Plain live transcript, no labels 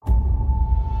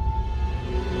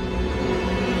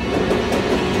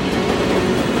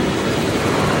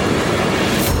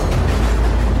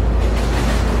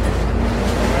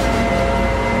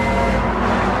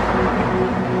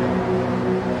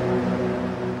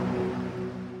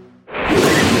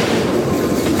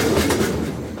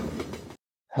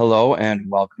Hello and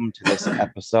welcome to this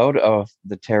episode of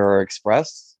The Terror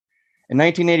Express. In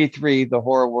 1983, the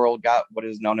horror world got what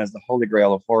is known as the holy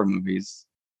grail of horror movies,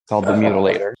 called The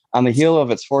Mutilator. On the heel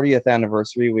of its 40th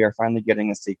anniversary, we are finally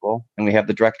getting a sequel, and we have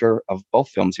the director of both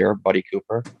films here, Buddy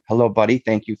Cooper. Hello, Buddy.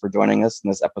 Thank you for joining us in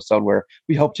this episode where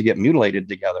we hope to get mutilated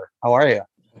together. How are you?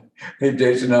 Hey,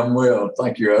 Jason, I'm well.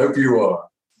 Thank you. I hope you are.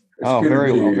 It's good Very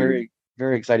to be well. here.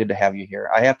 Very excited to have you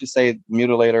here. I have to say,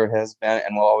 Mutilator has been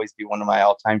and will always be one of my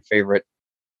all-time favorite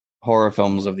horror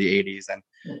films of the 80s. And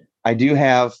I do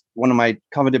have one of my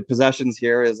coveted possessions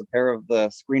here is a pair of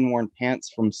the screen-worn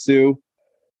pants from Sue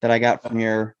that I got from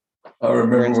your I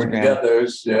remember when you Instagram. got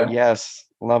those. Yeah. Yes,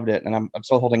 loved it. And I'm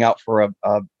still holding out for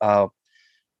a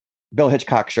Bill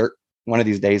Hitchcock shirt one of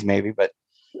these days, maybe. But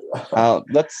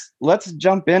let's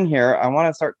jump in here. I want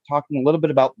to start talking a little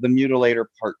bit about The Mutilator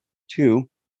Part 2.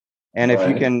 And if you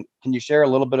Right. can you share a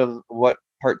little bit of what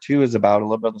Part 2 is about, a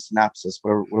little bit of the synopsis?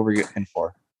 What are we in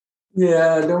for?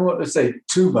 Yeah, I don't want to say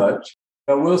too much.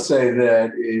 I will say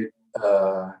that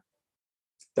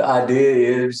the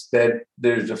idea is that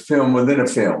there's a film within a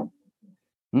film.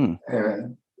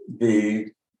 And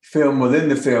the film within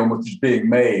the film, which is being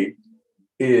made,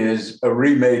 is a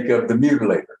remake of The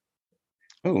Mutilator.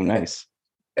 Oh, nice.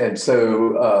 And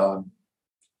so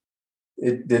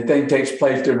the thing takes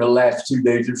place during the last 2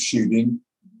 days of shooting.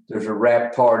 There's a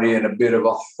rap party and a bit of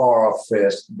a horror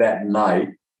fest that night.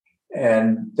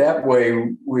 And that way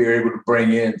we were able to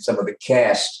bring in some of the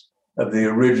cast of the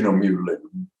original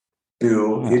Mutilator.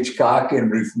 Bill Hitchcock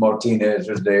and Ruth Martinez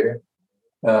are there.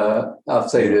 I'll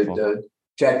say that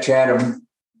Jack Chatham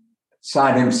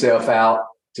signed himself out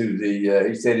to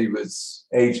he said he was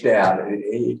aged out.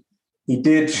 He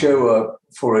did show up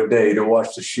for a day to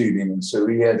watch the shooting, and so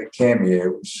he had a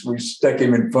cameo. We stuck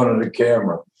him in front of the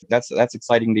camera. That's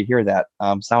exciting to hear that.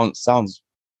 Sounds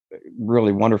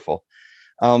really wonderful.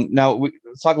 Now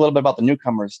let's talk a little bit about the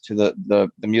newcomers to the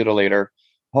Mutilator.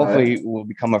 Hopefully, will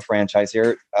become a franchise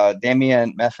here.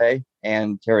 Damien Maffei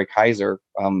and Terry Kaiser.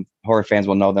 Horror fans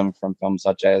will know them from films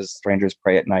such as Strangers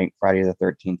Prey at Night, Friday the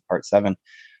 13th, Part 7.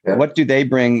 Yeah. What do they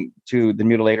bring to the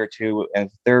Mutilator 2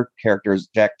 and their characters,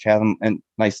 Jack Chatham, and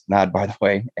nice nod, by the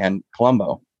way, and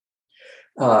Columbo?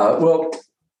 One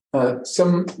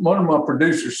of my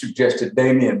producers suggested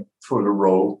Damien for the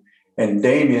role, and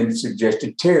Damien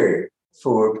suggested Terry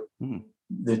for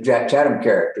the Jack Chatham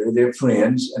character. They're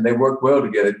friends, and they work well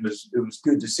together. It was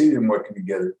good to see them working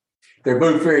together. They're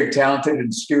both very talented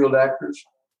and skilled actors.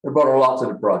 They brought a lot to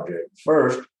the project.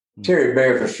 First, Terry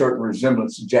bears a certain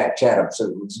resemblance to Jack Chatham, so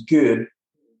it was good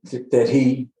that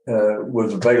he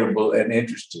was available and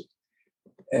interested.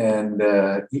 And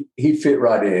he fit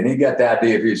right in. He got the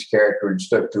idea of his character and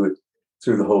stuck to it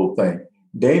through the whole thing.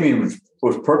 Damien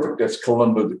was perfect as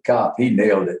Columbo the cop. He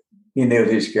nailed it. He nailed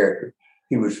his character.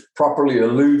 He was properly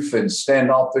aloof and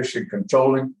standoffish and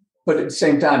controlling, but at the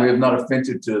same time, he was not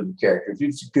offensive to the character.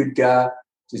 He's a good guy,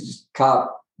 just a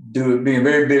cop, being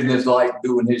very businesslike,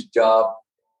 doing his job.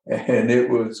 And it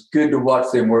was good to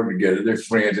watch them work together. They're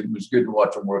friends, and it was good to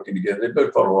watch them working together. They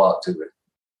both brought a lot to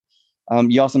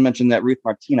it. You also mentioned that Ruth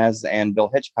Martinez and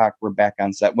Bill Hitchcock were back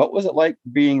on set. What was it like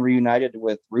being reunited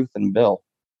with Ruth and Bill?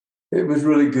 It was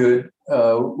really good.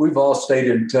 We've all stayed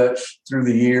in touch through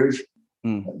the years.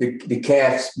 The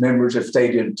cast members have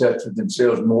stayed in touch with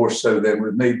themselves more so than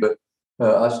with me, but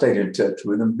I stayed in touch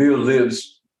with them. Bill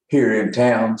lives here in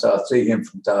town, so I see him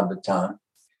from time to time.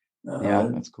 Yeah,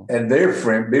 that's cool. And they're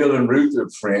friends. Bill and Ruth are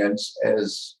friends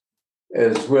as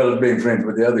well as being friends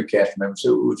with the other cast members.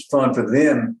 So it was fun for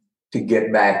them to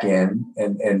get back in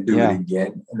and do it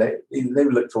again. And they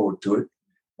look forward to it.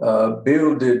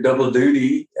 Bill did double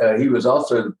duty. He was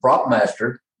also the prop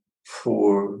master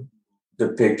for the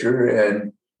picture,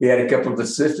 and he had a couple of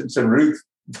assistants, and Ruth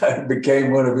became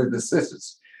one of his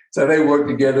assistants. So they worked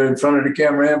together in front of the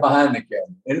camera and behind the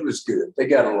camera, and it was good. They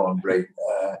got along great.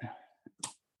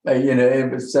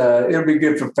 It'll be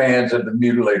good for fans of the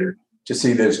Mutilator to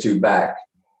see those two back.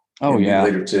 Oh yeah,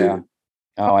 Mutilator 2. Yeah.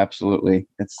 Oh, absolutely.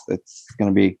 It's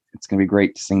gonna be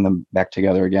great to sing them back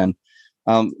together again.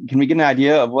 Can we get an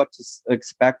idea of what to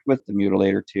expect with the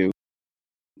Mutilator 2?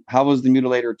 How was the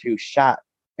Mutilator 2 shot,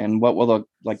 and what will the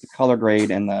color grade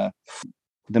and the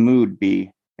mood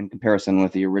be in comparison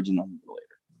with the original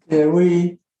Mutilator? Yeah,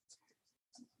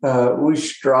 we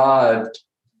strived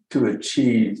to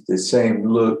achieve the same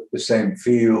look, the same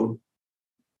feel,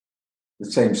 the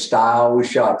same style. We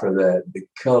shot for that. The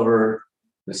color,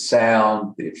 the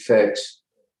sound, the effects.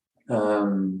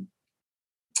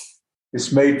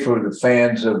 It's made for the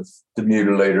fans of the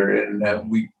Mutilator,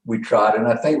 and we tried, and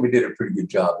I think we did a pretty good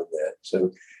job of that.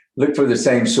 So look for the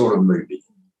same sort of movie.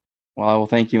 Well, I will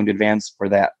thank you in advance for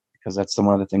that because that's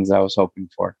one of the things I was hoping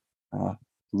for. Uh,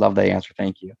 Love that answer.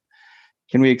 Thank you.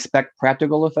 Can we expect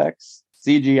practical effects,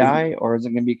 CGI, or is it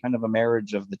going to be kind of a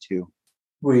marriage of the two?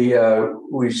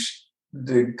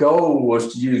 The goal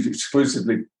was to use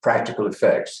exclusively practical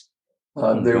effects.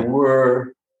 There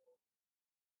were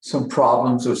some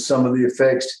problems with some of the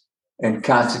effects, and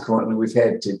consequently, we've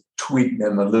had to tweak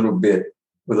them a little bit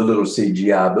with a little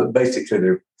CGI, but basically,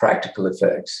 they're practical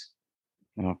effects.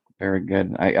 Oh, very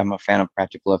good. I'm a fan of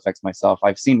practical effects myself.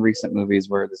 I've seen recent movies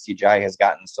where the CGI has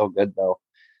gotten so good, though,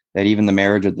 that even the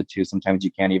marriage of the two, sometimes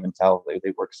you can't even tell.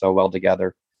 They work so well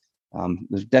together.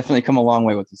 There's definitely come a long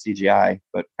way with the CGI,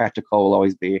 but practical will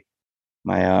always be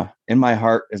in my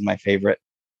heart is my favorite.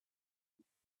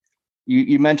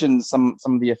 You mentioned some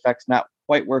of the effects not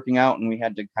quite working out, and we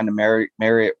had to kind of marry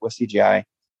it with CGI.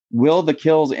 Will the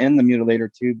kills in the Mutilator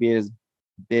 2 be as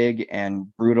big and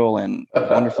brutal and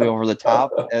wonderfully over the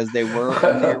top as they were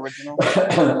in the original?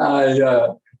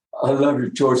 I love your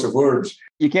choice of words.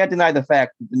 You can't deny the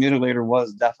fact that the Mutilator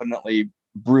was definitely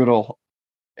brutal.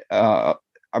 I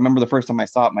remember the first time I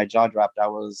saw it, my jaw dropped. I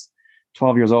was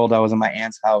 12 years old. I was in my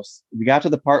aunt's house. We got to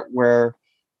the part where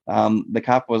the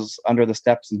cop was under the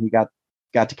steps and he got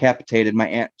decapitated. My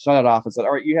aunt shut it off and said,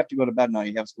 "All right, you have to go to bed now.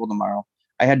 You have school tomorrow."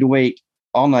 I had to wait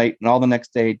all night and all the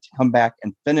next day to come back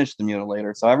and finish the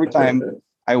Mutilator. So every time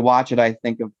I watch it, I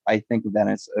think of that. And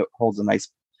it holds a nice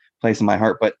place in my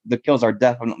heart. But the kills are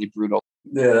definitely brutal.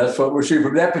 Yeah, that's what we're shooting.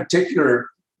 From that particular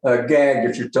gag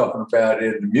that you're talking about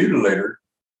in the Mutilator,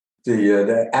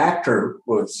 the actor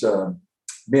was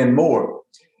Ben Moore.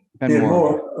 Ben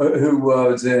Moore, who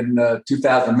was in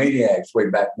 2000 Maniacs way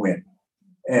back when.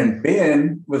 And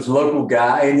Ben was a local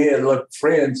guy, and he had local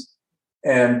friends.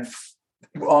 And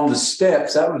on the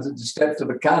steps, that was at the steps of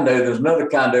a condo. There's another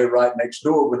condo right next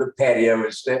door with a patio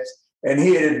and steps. And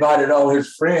he had invited all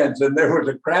his friends, and there was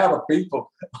a crowd of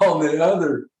people on the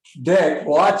other deck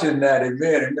watching that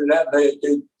event. And that day,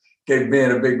 it gave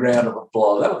Ben a big round of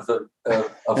applause. That was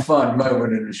a fun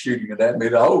moment in the shooting of that movie.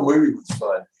 The whole movie was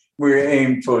fun. We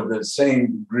aimed for the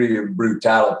same degree of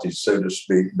brutality, so to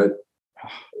speak, but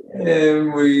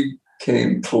we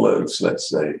came close, let's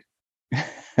say.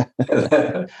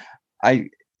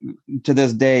 To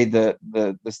this day, the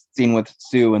scene with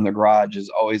Sue in the garage is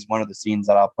always one of the scenes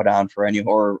that I'll put on for any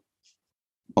horror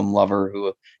film lover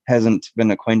who hasn't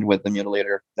been acquainted with the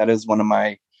Mutilator. That is one of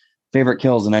my favorite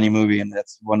kills in any movie, and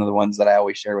that's one of the ones that I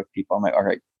always share with people. I'm like, all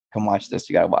right, come watch this.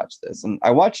 You got to watch this. And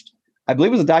I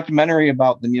believe it was a documentary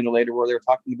about the Mutilator where they were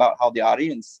talking about how the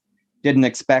audience didn't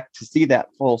expect to see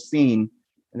that full scene,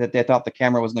 and that they thought the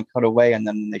camera was going to cut away, and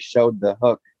then they showed the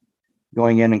hook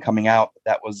going in and coming out.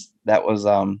 That was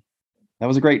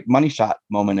a great money shot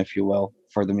moment, if you will,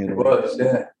 for the Mutilator. It was,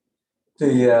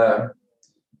 yeah.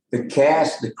 The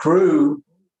cast, the crew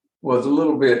was a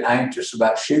little bit anxious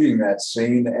about shooting that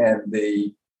scene, and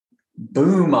the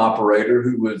boom operator,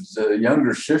 who was the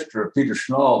younger sister of Peter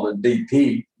Schnall, the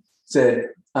DP, said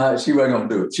she wasn't going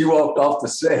to do it. She walked off the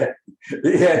set.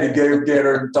 He had to go get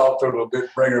her and talk to her a little bit,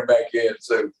 bring her back in.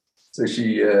 So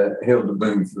she held the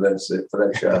boom for that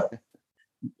shot.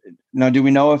 Now, do we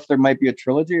know if there might be a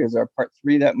trilogy? Is there a part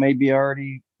 3 that may be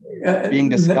already being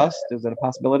discussed? Is it a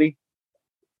possibility?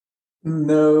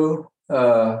 No.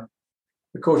 Of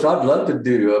course, I'd love to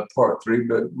do a part 3,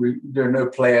 but there are no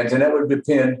plans, and that would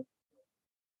depend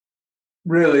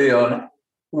really on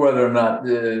whether or not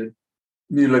the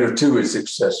Mutilator 2 is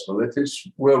successful. If it's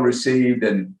well received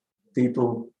and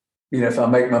people, if I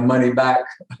make my money back,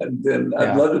 then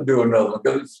I'd love to do another one,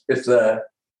 because it's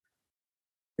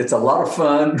a lot of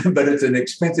fun, but it's an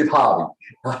expensive hobby.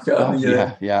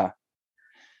 Yeah.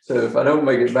 So if I don't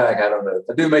make it back, I don't know. If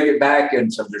I do make it back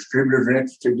and some distributors are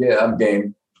interested, yeah, I'm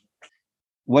game.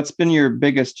 What's been your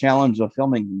biggest challenge of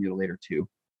filming the Mutilator 2?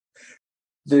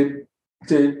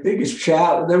 The biggest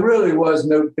challenge, there really was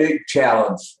no big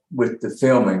challenge with the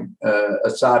filming,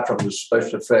 aside from the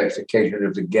special effects. Occasionally there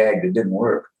was a gag that didn't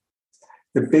work.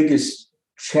 The biggest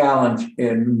challenge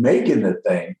in making the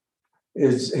thing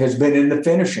has been in the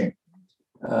finishing.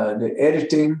 The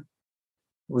editing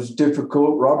was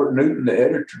difficult. Robert Newton, the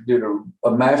editor, did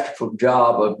a masterful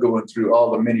job of going through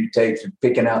all the mini takes and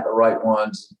picking out the right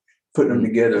ones, putting them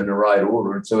together in the right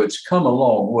order. And so it's come a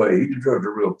long way. He deserves a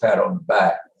real pat on the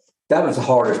back. That was the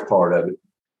hardest part of it.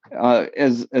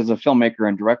 As a filmmaker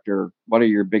and director, what are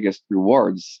your biggest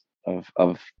rewards of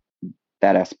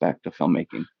that aspect of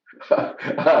filmmaking?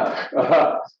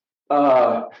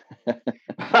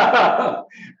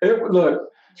 Look,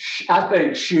 I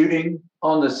think shooting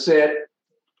on the set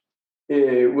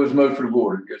was most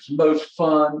rewarding. It's most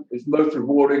fun. It's most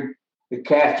rewarding. The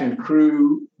cast and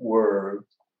crew were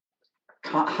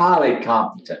highly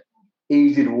competent,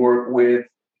 easy to work with,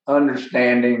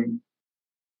 understanding.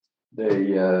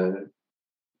 They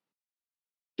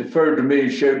deferred to me,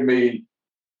 showed me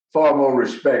far more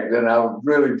respect than I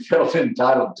really felt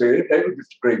entitled to. They were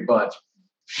just a great bunch.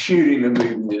 Shooting the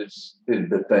movie is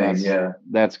the thing.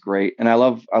 That's great. And I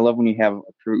love when you have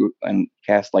a crew and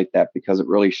cast like that, because it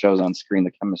really shows on screen.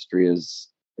 The chemistry is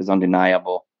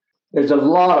undeniable. There's a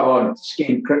lot of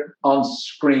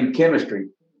on-screen chemistry.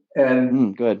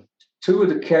 And good. Two of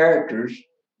the characters,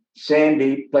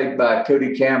 Sandy, played by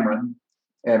Cody Cameron,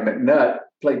 and McNutt,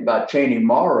 played by Chaney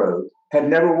Morrow, had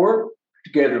never worked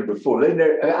together before.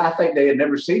 I think they had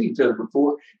never seen each other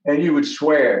before, and you would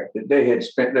swear that they had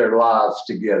spent their lives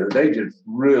together. They just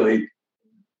really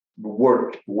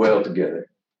worked well together.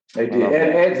 They did, and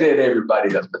as did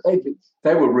everybody else. But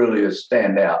they were really a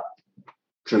standout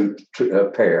true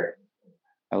pair.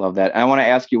 I love that. I want to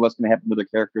ask you what's going to happen to the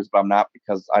characters, but I'm not,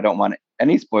 because I don't want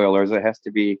any spoilers. It has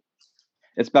to be.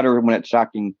 It's better when it's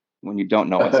shocking when you don't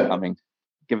know what's coming.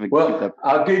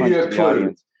 I'll give you a clue.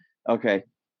 Audience. Okay.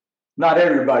 Not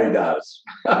everybody does.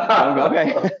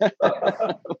 Okay.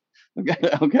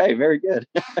 Okay. Very good.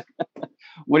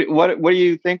 What do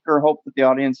you think or hope that the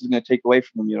audience is going to take away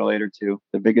from the Mutilator 2?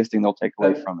 The biggest thing they'll take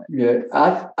away from it. Yeah,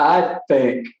 I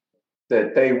think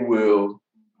that they will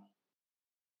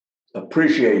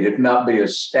appreciate, if not be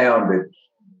astounded,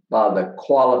 by the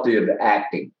quality of the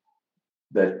acting,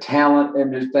 the talent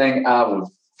in this thing. I was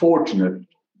fortunate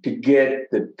to get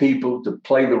the people to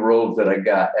play the roles that I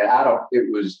got, and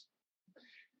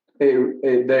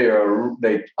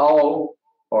they all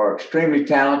are extremely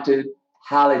talented,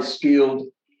 highly skilled,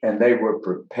 and they were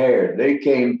prepared. They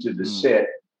came to the set,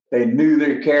 they knew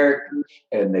their characters,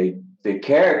 and the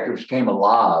characters came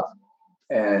alive.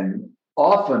 And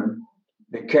often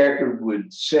the character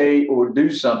would say or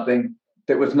do something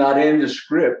that was not in the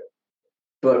script,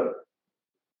 but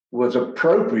was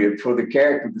appropriate for the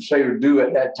character to say or do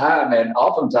at that time. And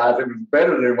oftentimes it was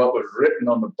better than what was written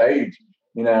on the page.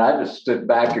 And I just stood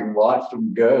back and watched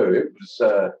them go. It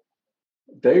was,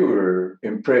 they were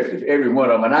impressive, every one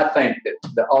of them. And I think that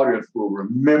the audience will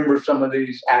remember some of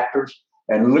these actors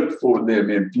and look for them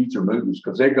in future movies,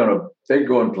 because they're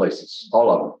going places, all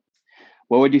of them.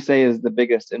 What would you say is the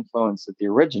biggest influence that the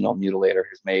original Mutilator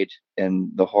has made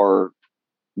in the horror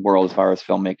world as far as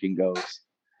filmmaking goes?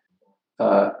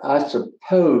 I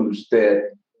suppose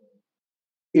that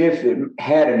if it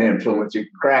had an influence, it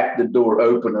cracked the door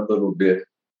open a little bit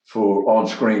for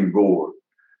on-screen gore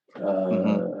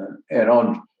and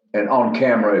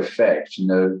on-camera effects.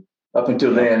 Up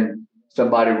until then,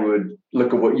 somebody would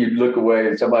you'd look away,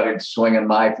 and somebody would swing a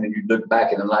knife, and then you'd look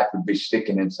back, and the knife would be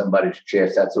sticking in somebody's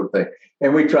chest, that sort of thing.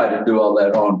 And we tried to do all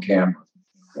that on camera.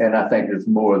 And I think there's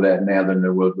more of that now than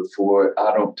there was before.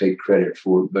 I don't take credit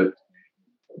for it, but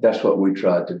that's what we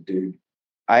tried to do.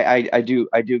 I do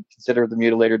consider The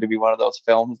Mutilator to be one of those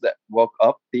films that woke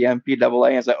up the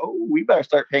MPAA and said, "Oh, we better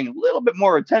start paying a little bit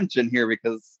more attention here,"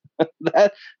 because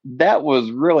that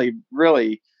was really,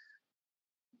 really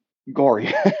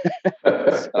gory.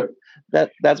 So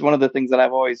that's one of the things that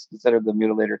I've always considered The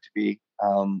Mutilator to be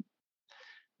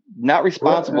not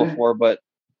responsible for, but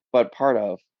part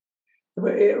of.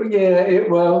 It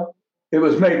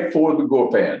was made for the gore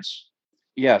fans.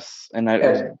 Yes, and it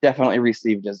was definitely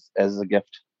received as a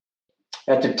gift.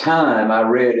 At the time, I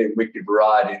read in Weekly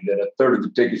Variety that a third of the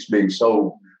tickets were being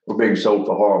sold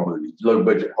for horror movies,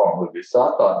 low-budget horror movies. So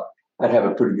I thought I'd have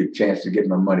a pretty good chance to get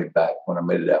my money back when I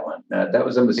made that one. That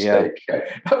was a mistake. Yeah.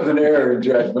 That was an error in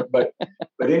judgment. But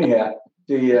anyhow,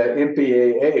 the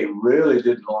MPAA really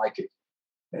didn't like it,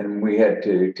 and we had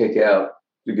to take out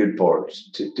the good parts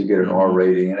to get an R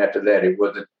rating. And after that, it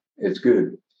wasn't as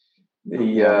good.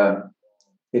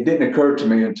 It didn't occur to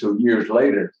me until years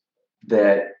later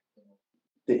that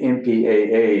the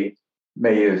MPAA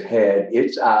may have had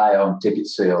its eye on ticket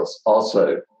sales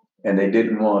also, and they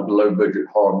didn't want low-budget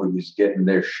horror movies getting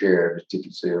their share of the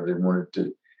ticket sales. They wanted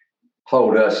to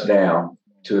hold us down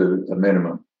to a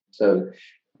minimum. So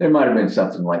there might have been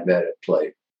something like that at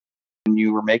play. When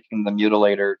you were making The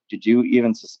Mutilator, did you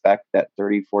even suspect that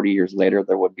 30, 40 years later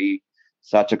there would be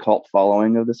such a cult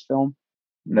following of this film?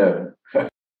 No.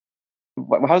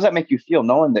 How does that make you feel,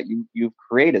 knowing that you've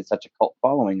created such a cult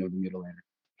following of The Mutilator?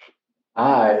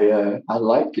 I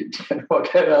like it.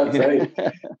 What can I say?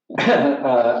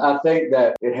 I think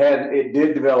that it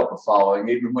did develop a following,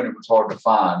 even when it was hard to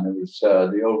find. There was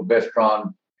the old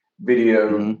Vestron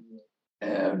video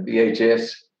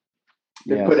VHS.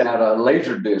 They put out a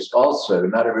laser disc also.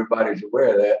 Not everybody's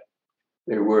aware of that.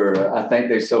 There were, I think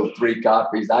they sold 3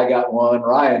 copies. I got one.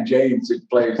 Ryan James, who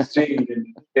plays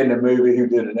Gene in the movie, who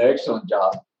did an excellent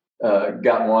job.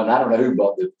 got one. I don't know who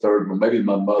bought the third one. Maybe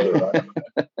my mother. I don't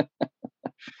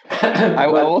know. I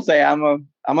will say I'm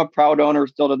a proud owner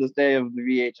still to this day of the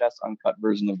VHS uncut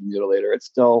version of the Mutilator. It's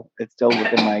still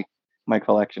within my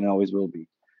collection. It always will be.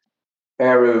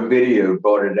 Arrow Video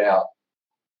brought it out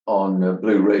on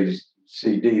Blu-ray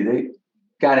CD. They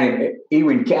guy named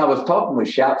Ewan Kent. I was talking with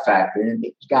Shout Factory, and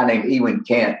a guy named Ewan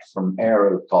Kent from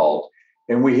Arrow called,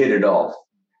 and we hit it off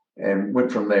and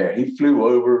went from there. He flew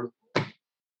over,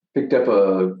 picked up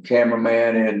a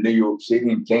cameraman in New York City,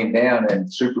 and came down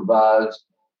and supervised,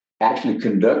 actually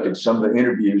conducted some of the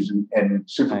interviews and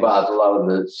supervised a lot of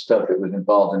the stuff that was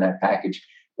involved in that package.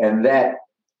 And that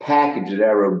package that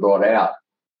Arrow brought out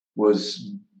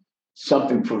was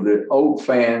something for the old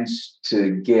fans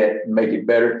to get and make it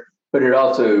better, but it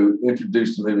also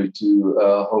introduced the movie to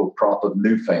a whole crop of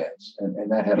new fans,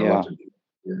 and that had a lot to do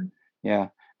with it. Yeah.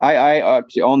 I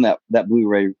actually own that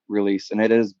Blu-ray release, and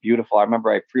it is beautiful. I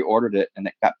remember I pre-ordered it, and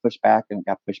it got pushed back,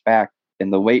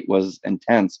 and the wait was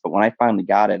intense. But when I finally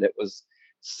got it, it was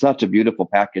such a beautiful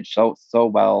package, so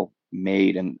well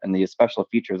made, and the special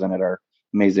features in it are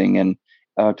amazing. And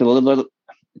to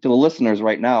the listeners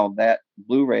right now, that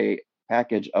Blu-ray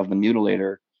package of the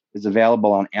Mutilator is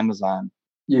available on Amazon.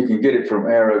 You can get it from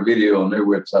Arrow Video on their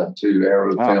website too,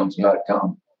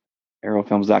 arrowfilms.com.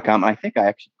 Arrowfilms.com. I think I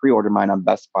actually pre-ordered mine on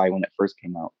Best Buy when it first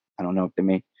came out. I don't know if they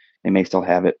may still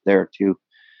have it there too.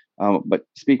 But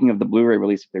speaking of the Blu-ray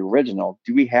release of the original,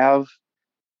 do we have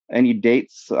any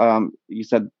dates? You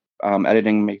said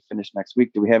editing may finish next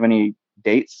week. Do we have any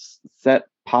dates set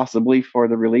possibly for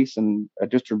the release and a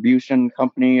distribution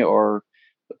company or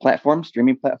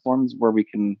streaming platforms where we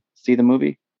can see the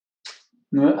movie?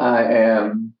 I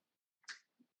am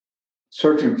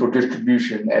searching for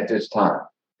distribution at this time.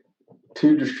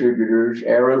 2 distributors,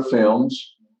 Arrow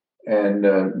Films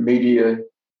and Media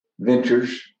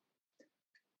Ventures,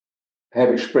 have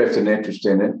expressed an interest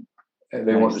in it. And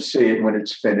they want to see it when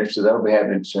it's finished, so that'll be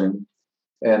happening soon.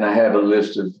 And I have a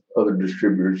list of other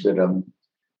distributors that I'm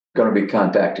going to be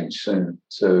contacting soon.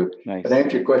 So, to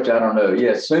answer your question, I don't know.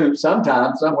 Yeah, soon,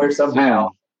 sometime, somewhere,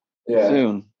 somehow. Soon. Yeah,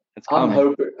 soon. It's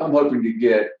coming. I'm hoping to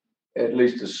get at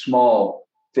least a small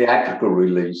theatrical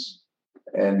release.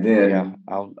 And then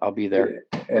I'll be there.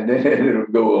 And then it'll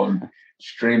go on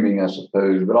streaming, I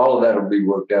suppose. But all of that will be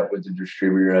worked out with the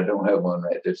distributor. I don't have one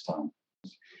at this time.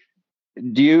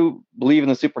 Do you believe in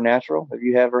the supernatural? Have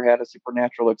you ever had a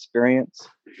supernatural experience?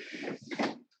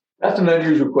 That's an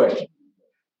unusual question.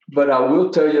 But I will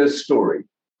tell you a story.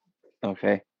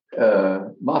 Okay.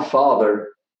 My father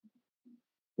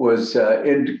was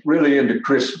really into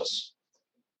Christmas.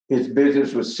 His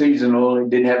business was seasonal. He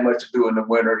didn't have much to do in the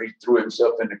winter. He threw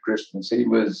himself into Christmas. He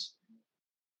wasn't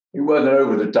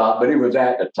over the top, but he was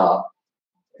at the top.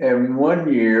 And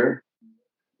one year,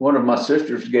 one of my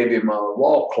sisters gave him a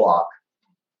wall clock,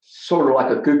 sort of like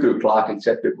a cuckoo clock,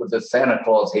 except it was a Santa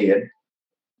Claus head.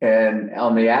 And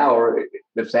on the hour,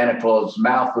 the Santa Claus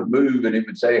mouth would move and it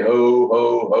would say, ho,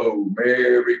 ho, ho,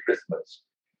 Merry Christmas.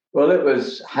 Well, it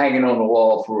was hanging on the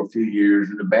wall for a few years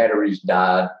and the batteries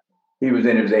died. He was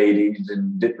in his 80s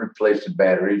and didn't replace the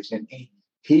batteries, and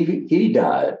he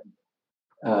died.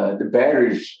 The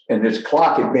batteries and this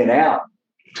clock had been out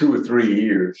 2 or 3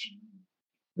 years.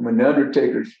 When the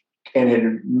Undertaker, and it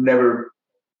had never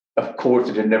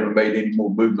made any more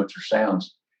movements or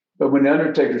sounds. But when the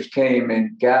Undertakers came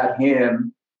and got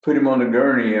him, put him on the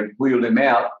gurney and wheeled him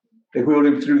out, they wheeled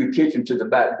him through the kitchen to the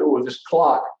back door. This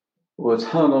clock was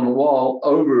hung on the wall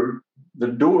over the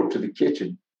door to the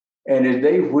kitchen. And as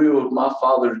they wheeled my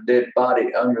father's dead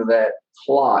body under that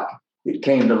clock, it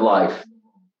came to life.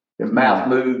 The mouth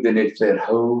moved and it said,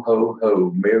 ho, ho,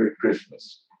 ho, Merry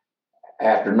Christmas.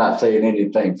 After not saying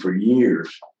anything for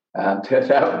years.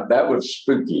 That was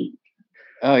spooky.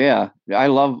 Oh, yeah. I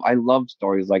love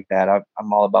stories like that.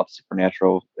 I'm all about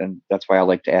supernatural, and that's why I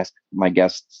like to ask my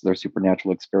guests their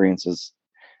supernatural experiences.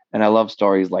 And I love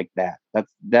stories like that.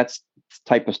 That's the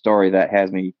type of story that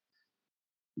has me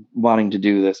wanting to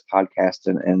do this podcast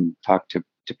and talk to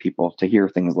people, to hear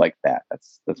things like that.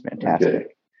 That's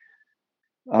fantastic.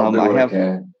 Okay. I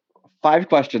have 5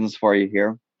 questions for you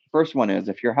here. First one is,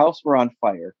 if your house were on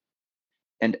fire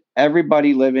and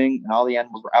everybody living and all the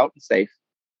animals were out and safe,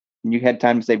 and you had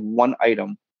time to save one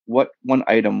item, what one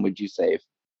item would you save?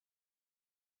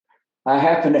 I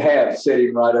happen to have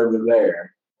sitting right over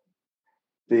there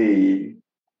the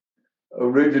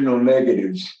original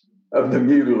negatives of the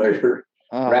Mutilator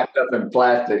wrapped up in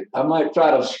plastic. I might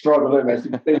try to struggle in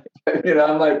it.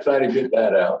 I might try to get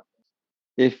that out.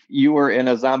 If you were in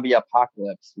a zombie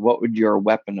apocalypse, what would your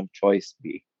weapon of choice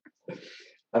be?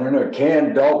 I don't know,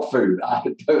 canned dog food. I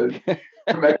don't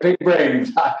my big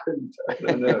brains. I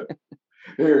don't know.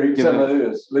 Here, eat some of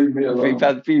this. Leave me alone.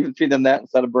 Feed them that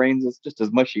instead of brains. It's just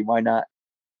as mushy. Why not?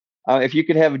 If you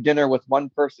could have dinner with one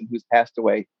person who's passed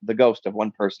away, the ghost of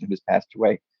one person who's passed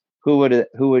away, who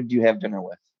would you have dinner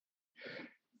with?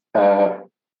 My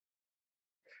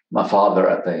father,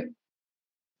 I think.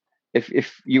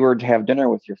 If you were to have dinner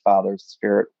with your father's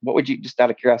spirit, what would you, just out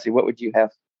of curiosity, what would you have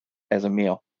as a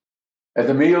meal? As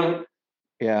a meal?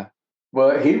 Yeah.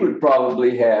 Well, he would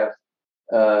probably have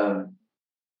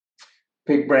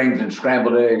pig brains and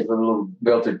scrambled eggs with a little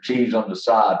melted cheese on the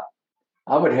side.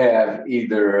 I would have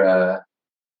either a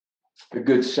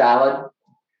good salad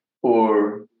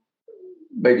or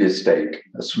maybe a steak,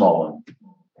 a small one.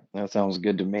 That sounds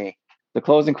good to me. The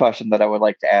closing question that I would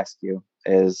like to ask you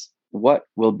is, what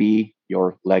will be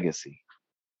your legacy?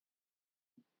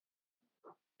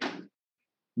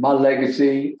 My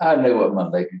legacy, I know what my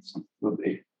legacy will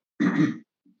be.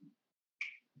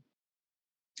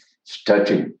 It's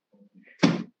touching.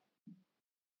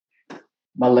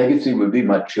 My legacy would be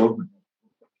my children.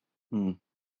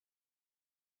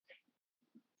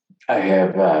 I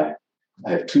have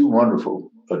two wonderful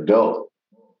adult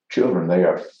children. They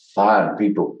are fine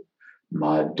people.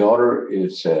 My daughter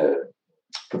is a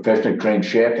professionally trained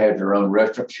chef, has her own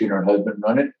restaurant. She and her husband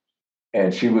run it.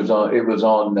 And it was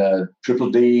on Triple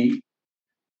D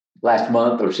last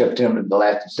month or September,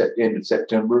 end of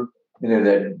September.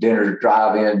 That dinner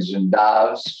drive-ins and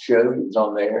dives show, it was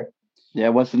on there. Yeah,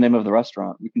 what's the name of the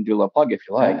restaurant? You can do a little plug if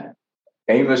you like.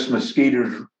 Amos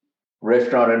Mosquito's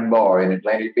Restaurant and Bar in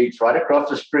Atlantic Beach, right across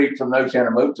the street from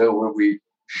Oceana Motel, where we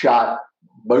shot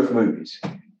both movies.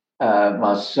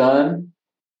 My son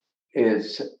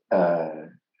is a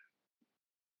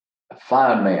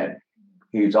fine man.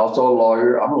 He's also a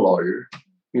lawyer. I'm a lawyer.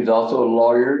 He's also a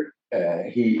lawyer.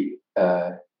 He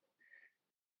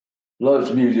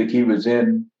loves music. He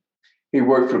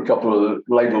worked for a couple of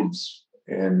labels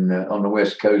on the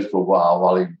West Coast for a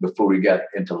while before he got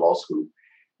into law school.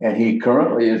 And he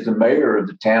currently is the mayor of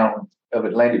the town of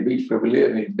Atlantic Beach where we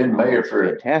live. He's been mayor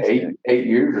for 8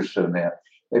 years or so now.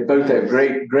 They both have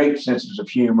great senses of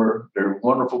humor. They're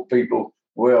wonderful people,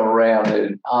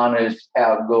 well-rounded, honest,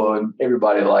 outgoing.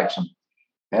 Everybody likes them.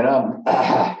 And I'm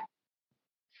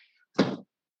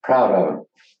proud of them.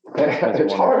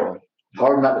 It's hard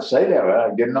not to say that.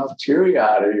 I'm getting all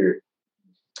teary-eyed here.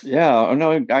 Yeah,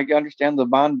 no, I understand the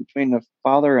bond between the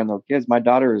father and the kids. My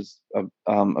daughter is a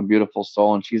beautiful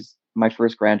soul, and my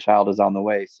first grandchild is on the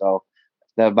way. So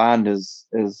the bond is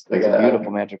a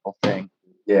beautiful, magical thing.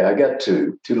 Yeah, I got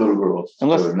two little girls.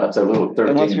 Not so little,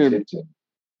 13 and 15.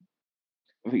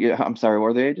 Yeah, I'm sorry, what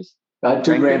are the ages? I have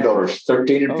two granddaughters,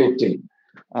 13 and 15.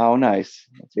 Oh, nice.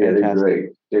 That's fantastic. They're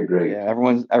great. They're great. Yeah,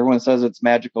 everyone says it's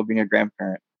magical being a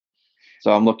grandparent.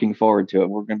 So I'm looking forward to it.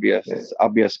 I'll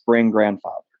be a spring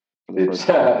grandfather. You're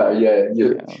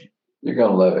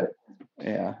gonna love it.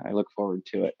 Yeah, I look forward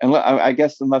to it. And I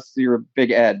guess unless you're a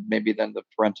big Ed, maybe then the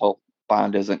parental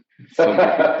bond isn't so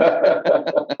good.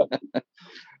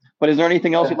 But is there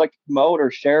anything else you'd like to promote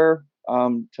or share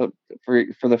for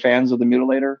the fans of the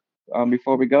Mutilator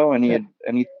before we go? Any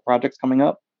projects coming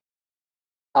up?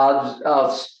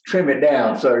 I'll trim it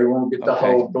down so you won't get the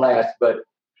whole blast, but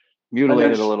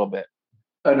mutilate it a little bit.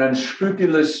 An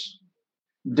unscrupulous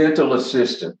dental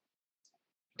assistant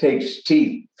takes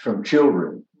teeth from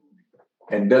children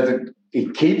and he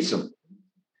keeps them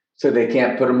so they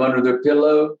can't put them under their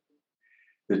pillow.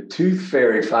 The tooth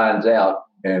fairy finds out,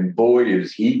 and boy,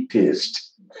 is he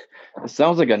pissed. It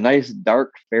sounds like a nice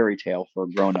dark fairy tale for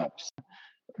grown-ups.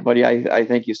 Buddy, I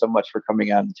thank you so much for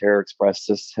coming on the Terror Express.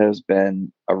 This has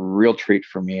been a real treat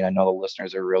for me. I know the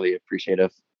listeners are really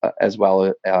appreciative as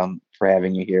well for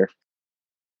having you here.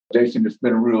 Jason, it's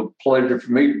been a real pleasure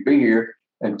for me to be here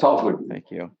and talk with you.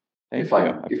 Thank you. If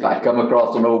I come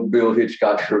across an old Bill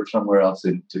Hitchcock shirt somewhere, I'll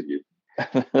send it to you.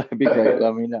 That'd be great.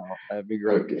 Let me know. That'd be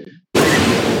great. Okay.